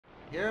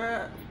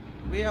Here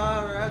we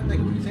are at the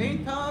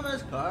St.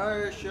 Thomas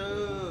Car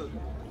Show.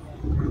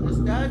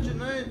 Nostalgia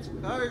Nights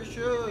Car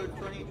Show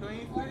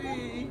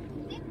 2023.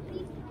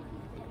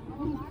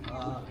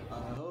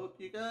 I hope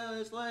you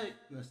guys like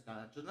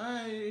Nostalgia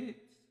Nights,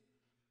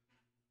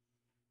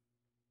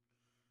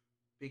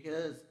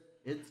 because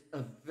it's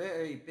a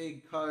very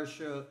big car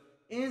show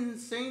in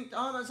St.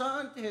 Thomas,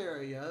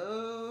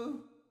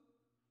 Ontario.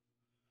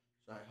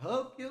 So I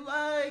hope you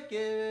like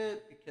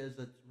it, because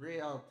it's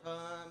real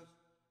times,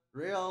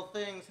 real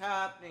things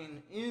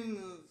happening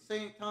in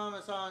St.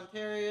 Thomas,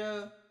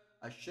 Ontario.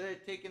 I should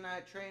have taken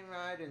that train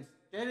ride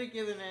instead of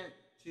giving it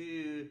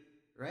to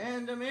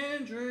Random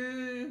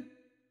Andrew.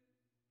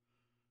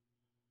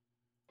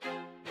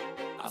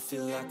 I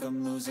feel like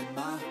I'm losing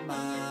my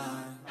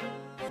mind.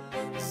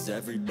 Is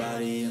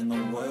everybody in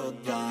the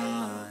world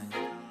blind?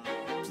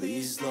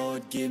 Please,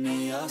 Lord, give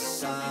me a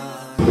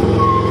sign.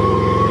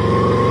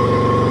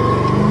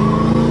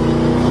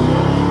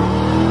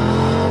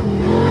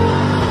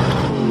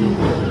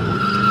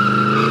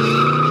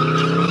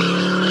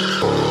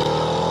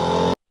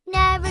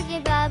 Never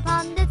give up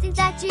on the things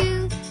that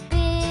you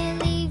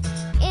believe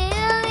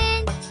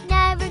in.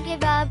 Never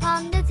give up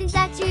on the things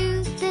that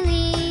you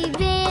believe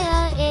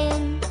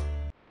in.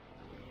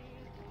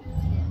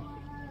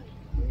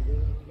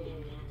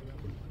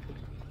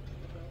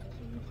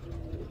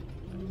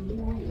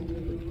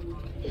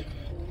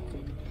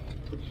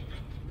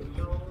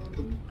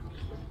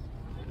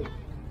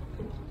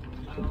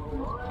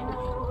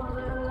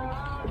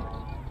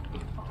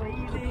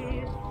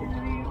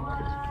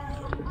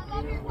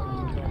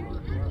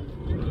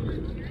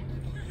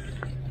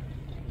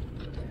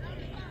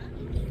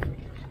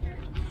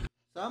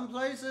 Some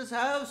places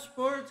have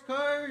sports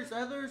cars,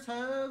 others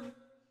have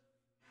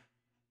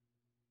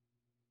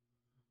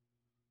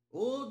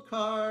old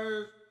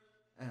cars,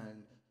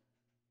 and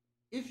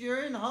if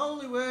you're in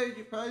Hollywood,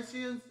 you're probably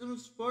seeing some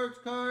sports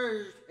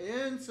cars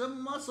and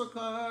some muscle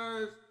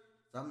cars.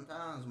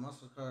 Sometimes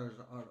muscle cars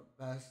are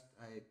the best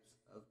types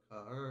of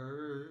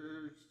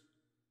cars.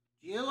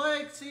 Do you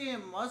like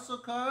seeing muscle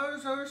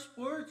cars or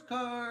sports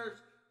cars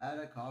at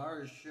a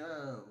car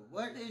show?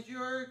 What is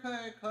your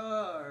kind of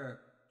car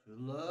to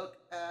look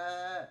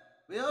at?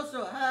 We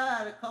also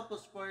had a couple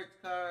sports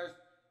cars,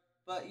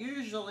 but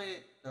usually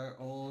they're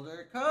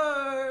older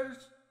cars.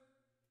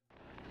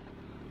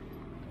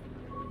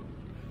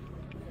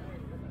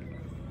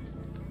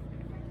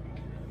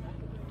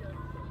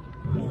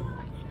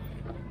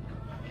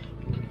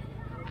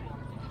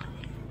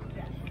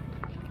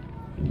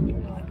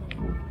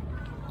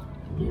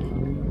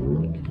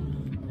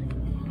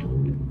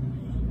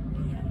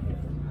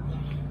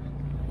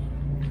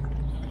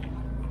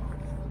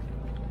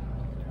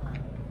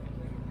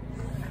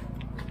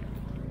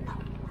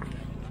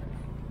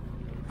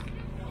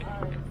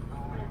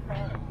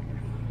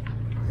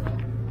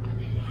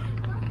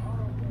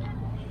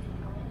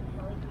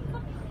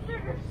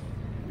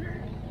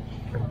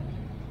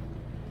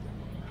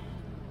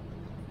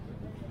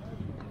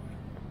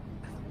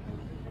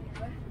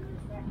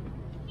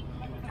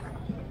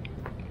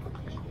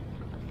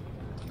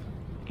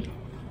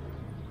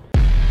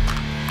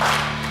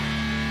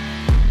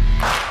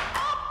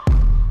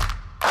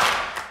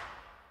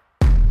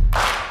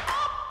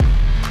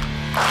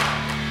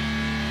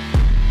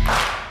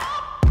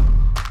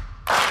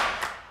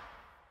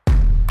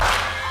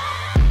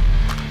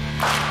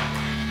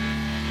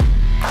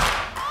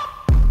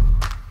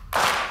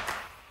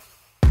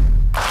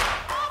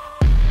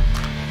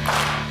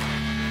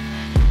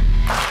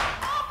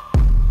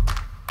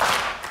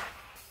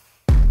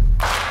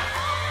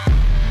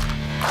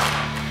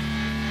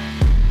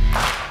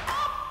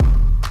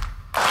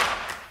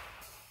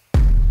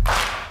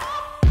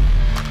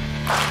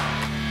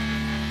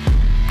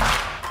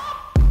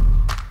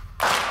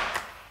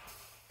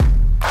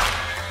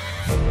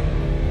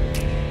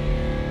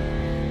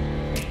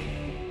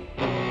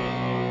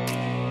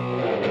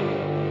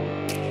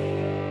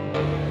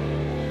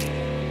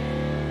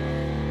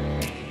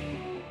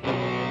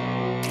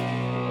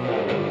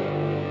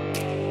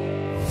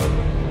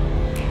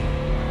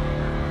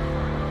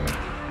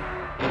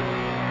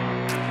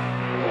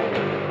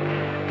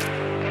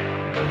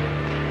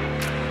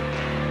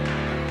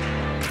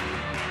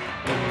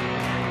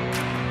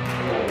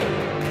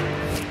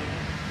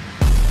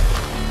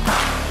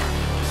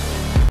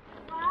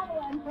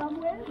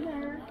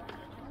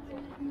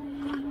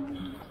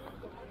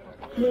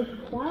 Miss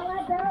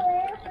Bella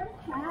Belair from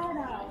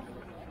Shadow.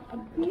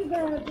 And she's a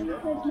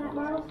recent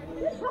network.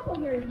 It's a couple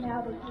years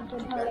now that she's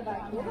been part of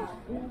our group.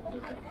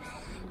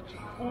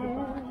 And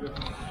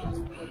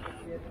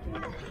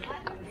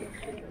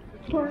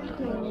Porky,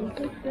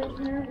 just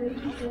sitting there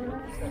waiting for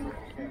us.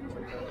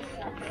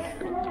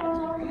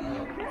 Hello.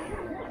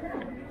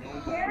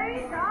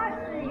 Carrie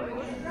Godfrey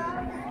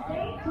from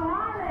St.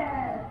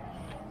 Thomas.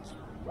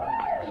 Woo! Look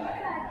at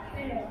that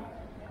fish.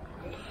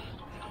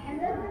 And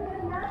this is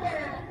another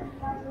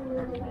lovely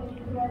little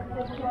lady that's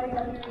just showing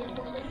us.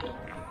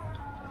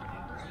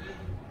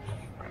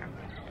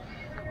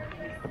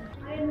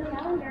 I am the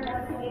founder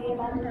of Canadian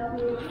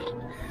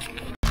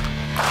Ontario.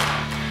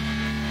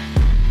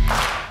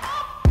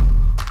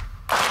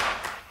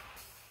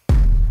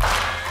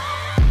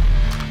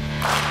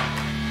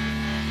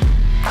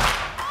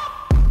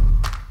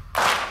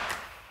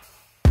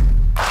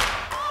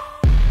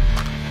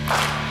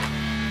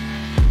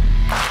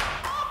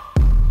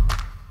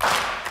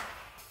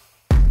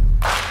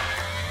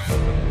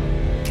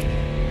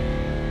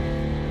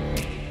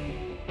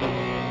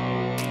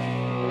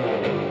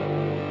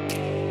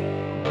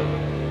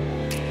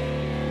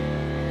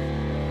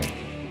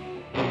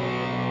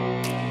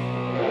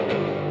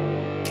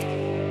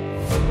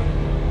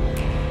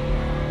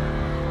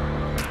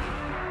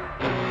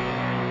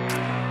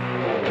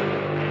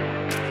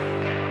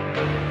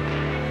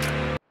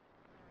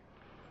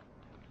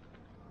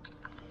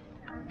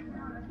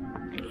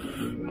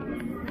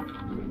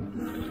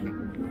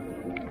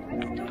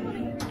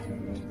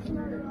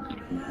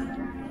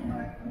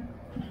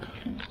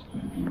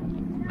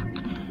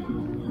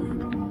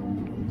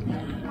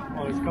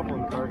 Oh, there's a couple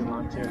in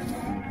Gargamont too.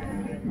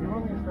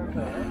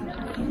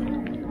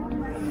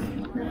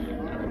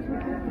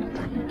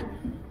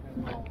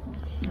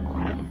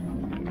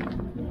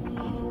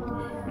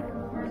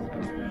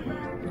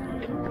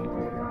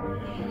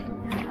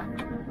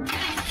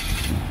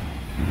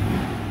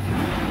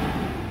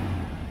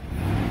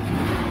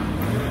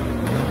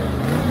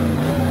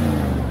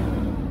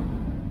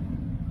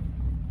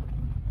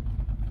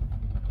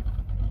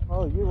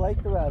 Oh, you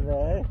like the rabbit,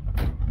 eh?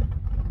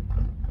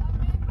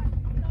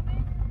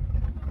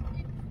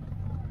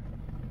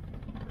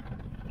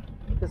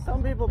 Because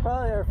some people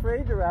probably are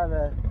afraid to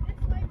rabbit.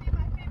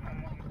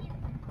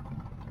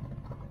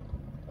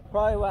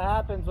 Probably what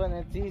happens when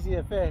it's easy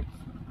to fix.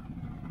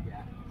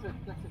 Yeah, that's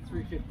a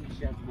 350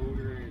 Chev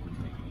motor.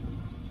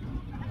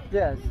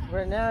 Yes,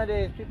 where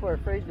nowadays people are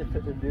afraid to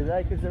do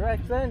that because it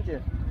wrecks the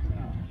engine.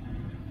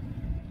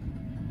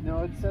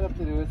 No, it's set up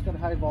to do. It's got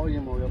high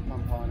volume oil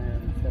pump on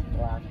it. It's got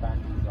glass back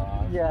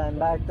exhaust. Yeah, and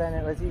back then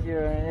it was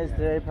easier than it is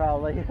today,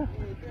 probably.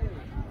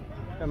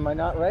 Am I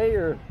not right,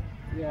 or?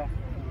 Yeah,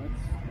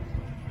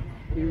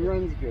 he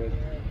runs good.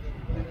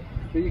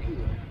 But you can.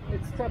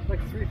 It's tough,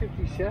 like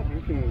 350 Chev.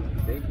 You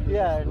can.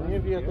 Yeah, new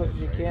vehicles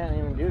you can't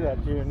even do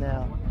that to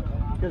now,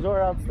 because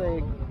or else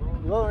they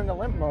go into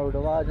limp mode a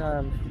lot of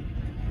times.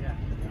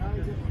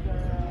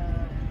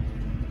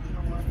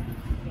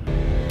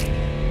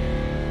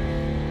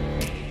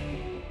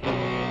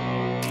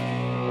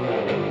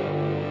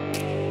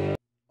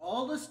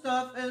 All the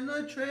stuff in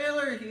the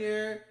trailer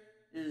here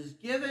is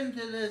given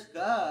to this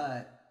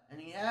guy, and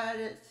he had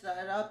it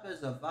set up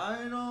as a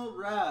vinyl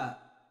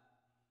wrap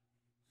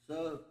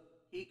so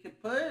he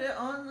could put it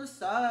on the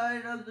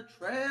side of the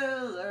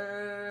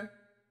trailer.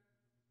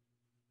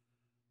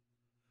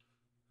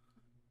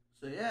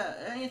 So yeah,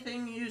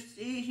 anything you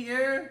see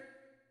here,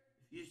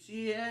 if you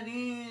see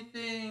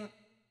anything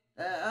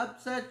that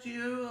upsets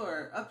you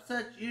or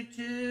upsets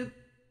YouTube,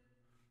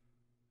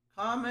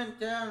 comment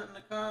down in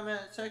the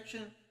comment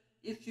section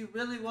if you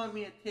really want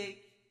me to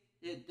take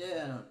it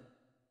down.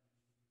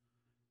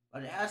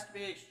 But it has to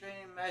be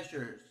extreme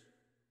measures.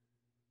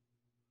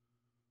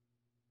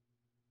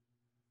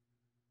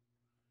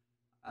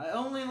 I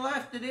only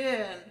left it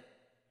in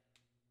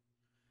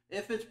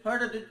if it's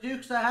part of the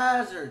Dukes of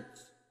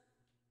Hazzards.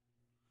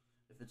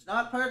 If it's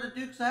not part of the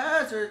Dukes of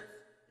Hazzards,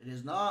 it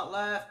is not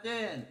left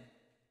in.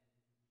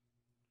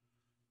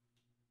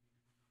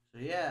 So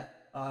yeah,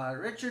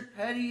 Richard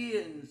Petty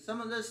and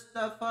some of this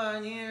stuff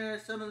on here,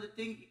 some of the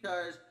dinky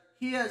cars,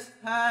 he has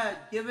had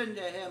given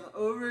to him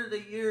over the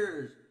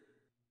years.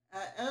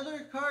 At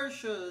other car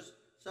shows,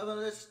 some of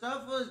this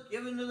stuff was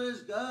given to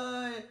this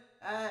guy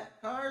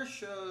at car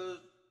shows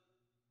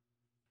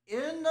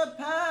in the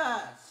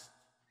past.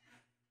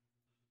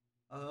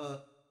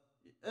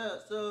 Yeah,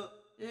 so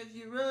if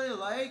you really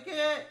like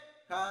it,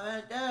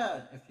 comment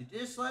down. If you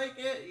dislike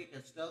it, you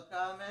can still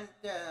comment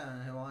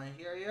down. I want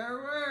to hear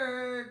your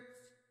words.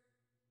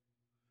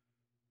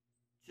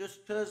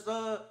 Just because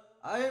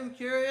I am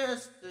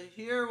curious to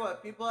hear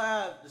what people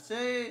have to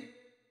say.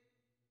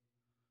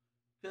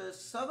 Because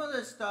some of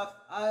this stuff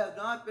I have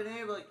not been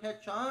able to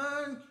catch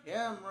on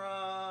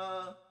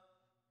camera.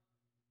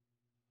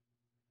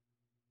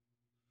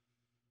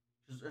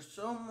 Because there's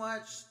so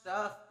much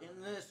stuff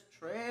in this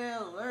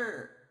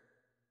trailer.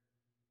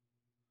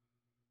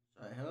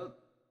 So I hope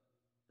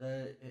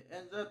that it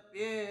ends up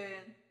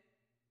being...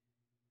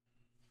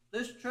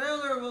 This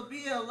trailer will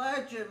be a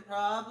legend,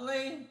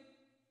 probably.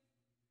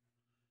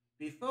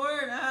 Before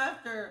and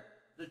after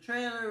the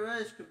trailer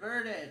was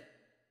converted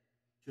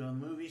to a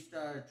movie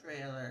star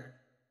trailer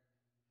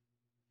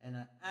and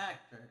an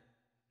actor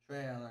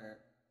trailer.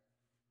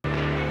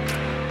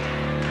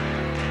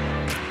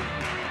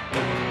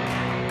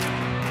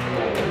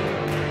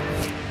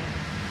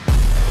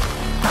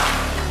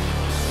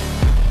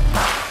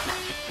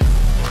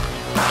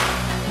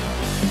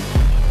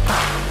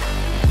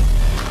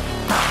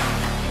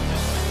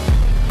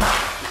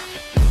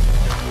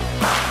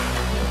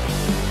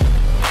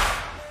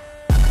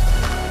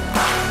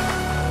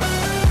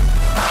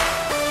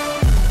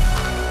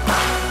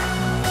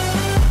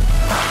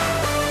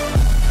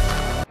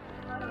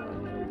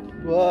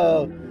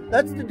 Whoa,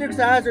 that's the Dukes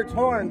of Hazzard's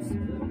horns.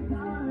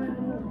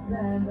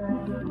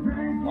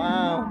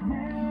 Wow.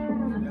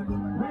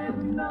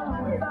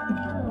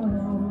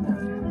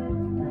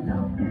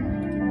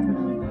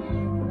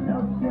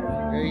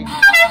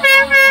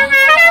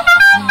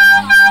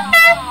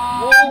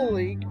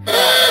 Holy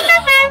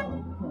crap.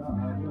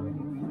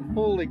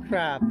 Holy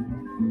crap.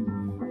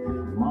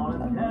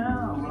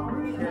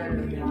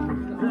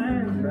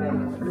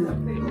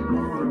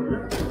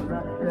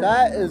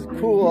 That is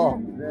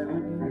cool.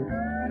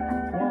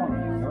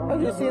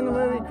 Have you seen the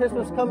movie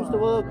Christmas Comes to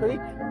Willow Creek?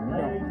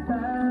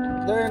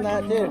 They're in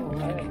that too.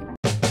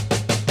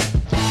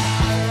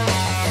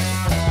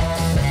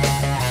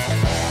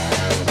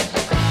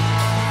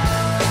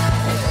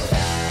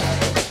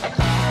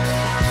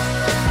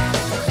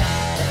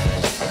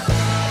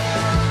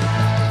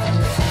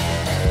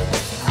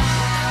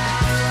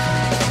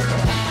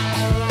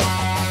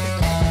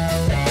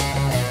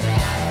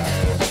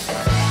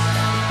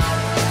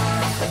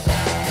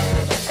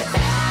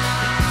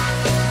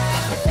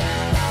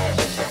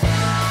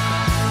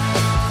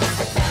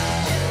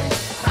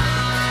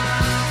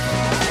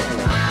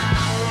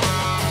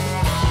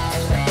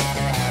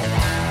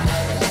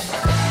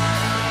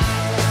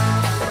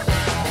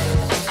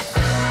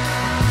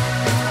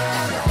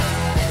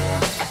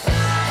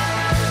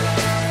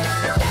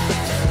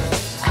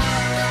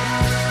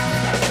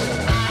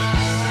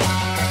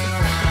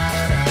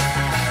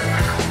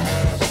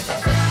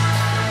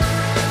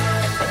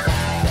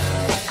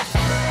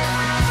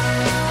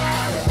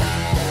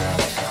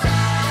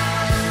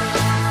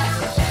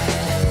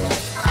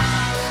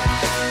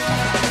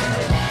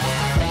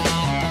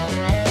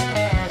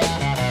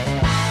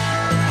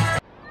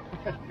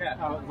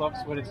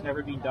 when it's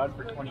never been done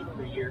for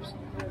 23 years?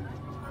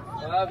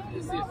 It's got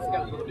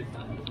a little bit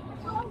done.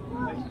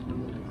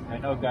 I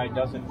know a guy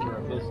does it for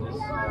a business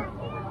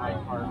over in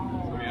Hyde Park,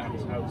 around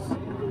his house.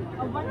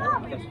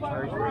 Doesn't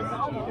charge very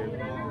much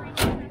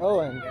either.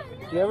 Owen,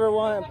 do you ever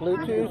want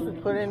Bluetooth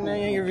to put in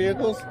any of your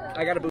vehicles?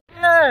 I got a boot.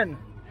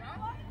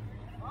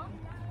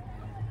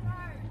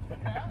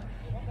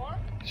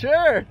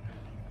 Sure.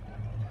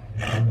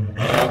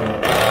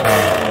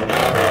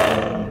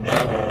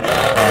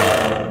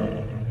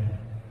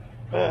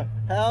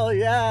 Hell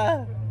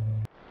yeah.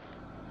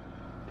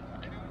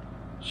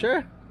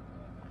 Sure.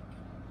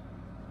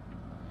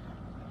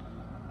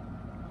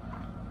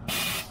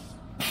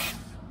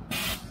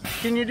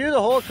 Can you do the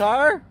whole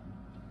car?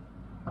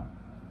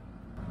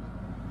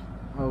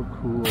 Oh,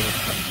 cool.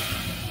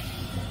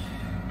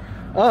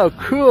 Oh,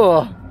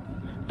 cool.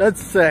 That's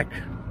sick.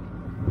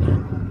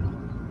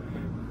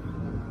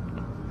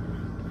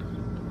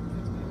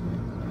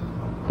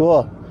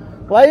 Cool.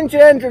 Why didn't you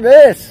enter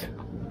this?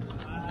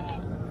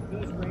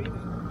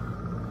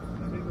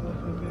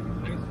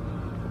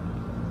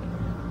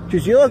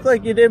 Because you look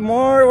like you did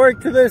more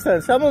work to this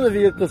than some of the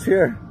vehicles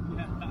here.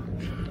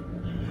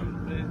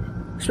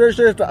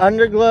 Especially with the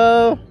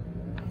underglow.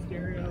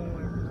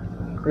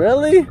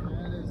 Really?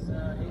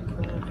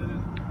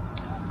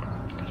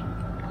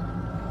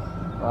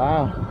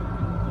 Wow.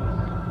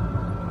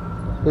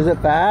 Is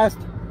it fast?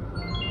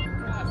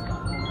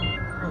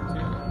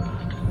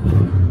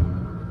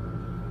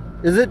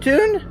 Is it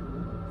tuned?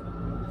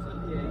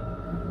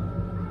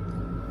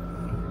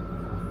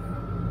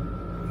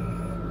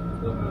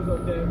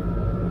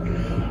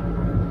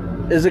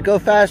 Does it go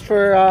fast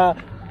for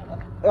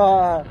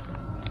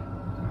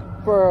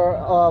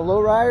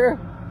lowrider?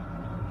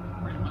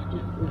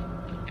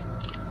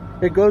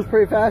 It goes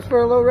pretty fast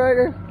for a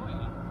lowrider?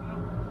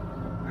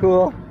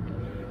 Cool.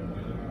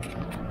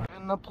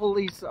 And the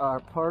police are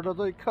part of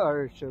the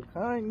car show,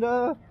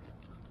 kinda.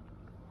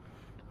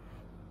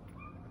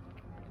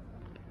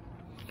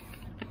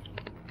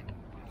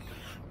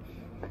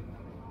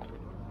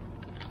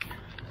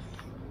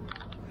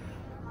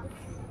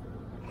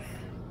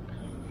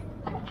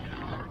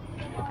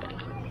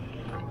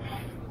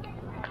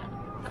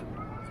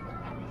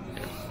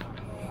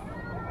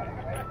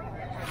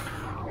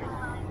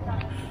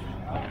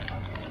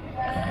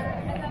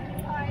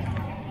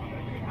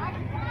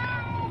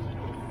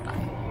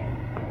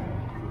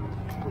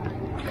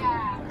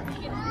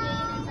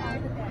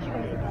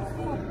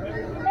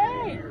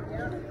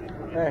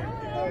 Hey.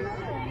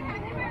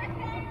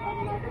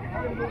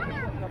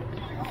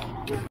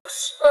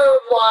 Thanks for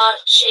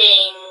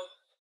watching.